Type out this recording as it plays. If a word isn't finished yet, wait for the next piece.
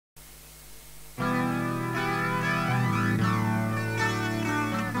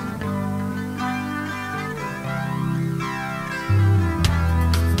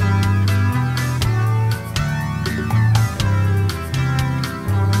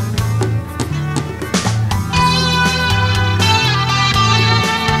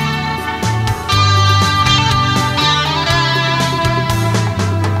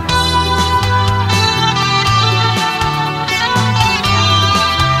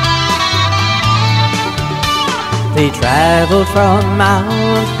They traveled from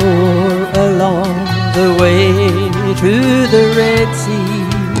Mount Hor along the way to the Red Sea,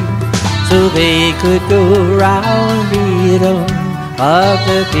 so they could go round Edom, but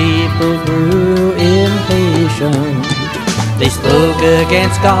the people grew impatient. They spoke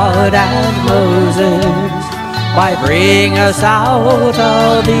against God and Moses, "Why bring us out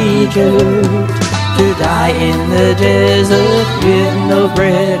of Egypt, to die in the desert with no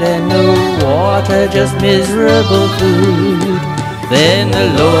bread and no water, just miserable food?" Then the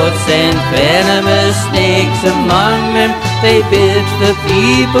Lord sent venomous snakes among them. They bit the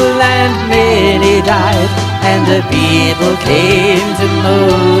people and many died. And the people came to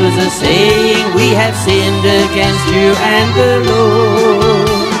Moses saying, "We have sinned against you and the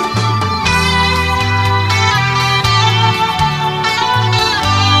Lord."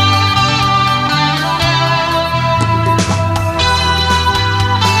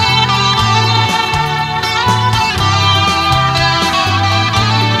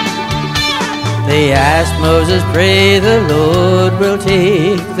 They asked Moses, "Pray the Lord will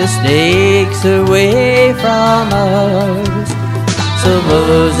take the snakes away from us." So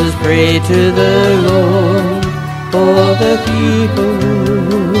Moses prayed to the Lord for the people.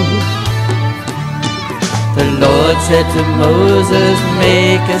 The Lord said to Moses,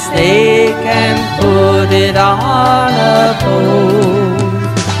 "Make a snake and put it on a pole,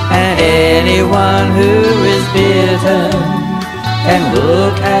 and anyone who is bitten and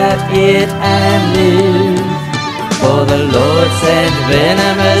look at it and live." For the Lord sent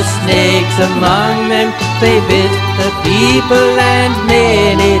venomous snakes among them. They bit the people and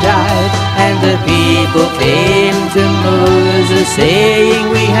many died. And the people came to Moses saying,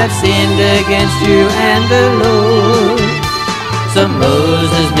 "We have sinned against you and the Lord." So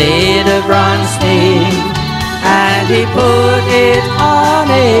Moses made a bronze snake, and he put it on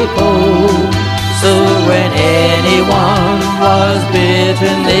a pole. So when anyone was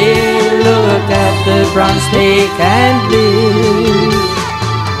bitten, they looked at the bronze snake and lived.